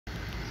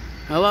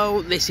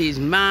Hello, this is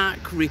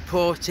Mark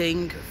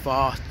reporting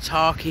for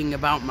Talking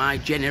About My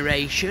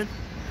Generation.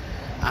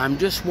 I'm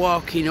just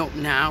walking up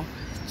now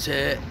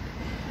to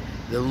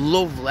the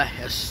lovely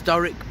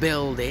historic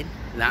building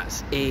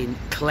that's in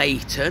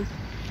Clayton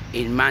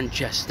in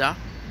Manchester,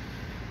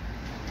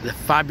 the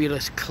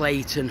fabulous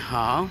Clayton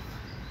Hall.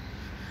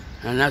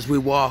 And as we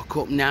walk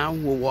up now,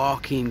 we're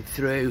walking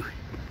through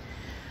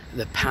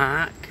the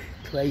park,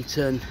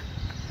 Clayton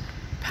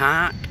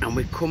Park, and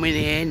we're coming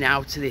here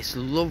now to this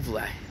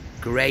lovely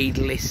grade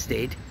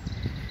listed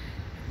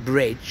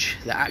bridge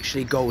that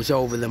actually goes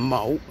over the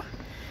moat.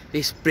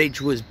 This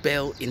bridge was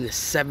built in the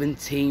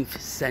 17th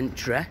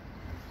century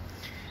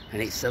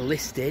and it's a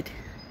listed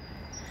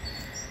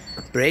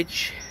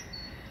bridge.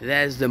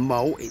 There's the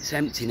moat. It's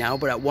empty now,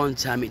 but at one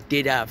time it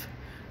did have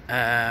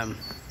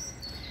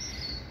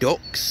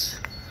ducks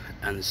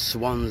and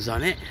swans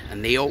on it,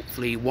 and they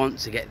hopefully want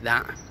to get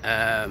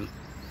that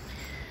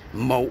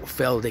moat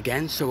filled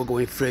again. So we're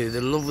going through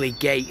the lovely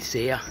gates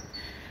here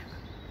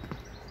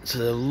to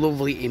the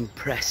lovely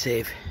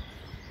impressive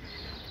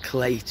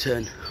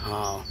Clayton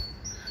Hall.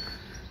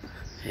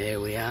 Here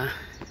we are.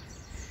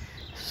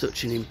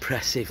 Such an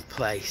impressive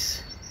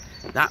place.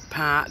 That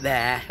part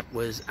there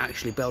was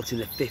actually built in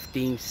the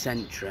 15th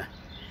century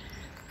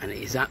and it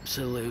is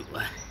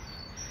absolutely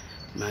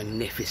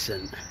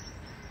magnificent.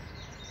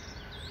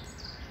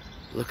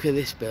 Look at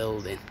this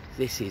building.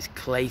 This is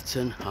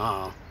Clayton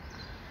Hall,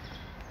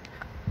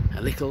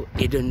 a little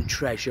hidden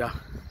treasure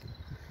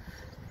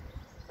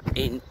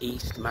in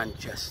East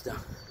Manchester.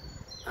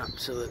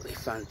 Absolutely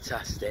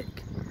fantastic.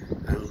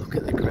 And look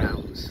at the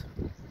grounds.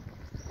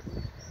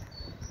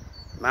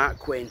 Mark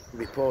Quinn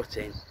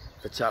reporting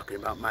for Talking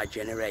About My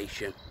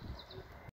Generation.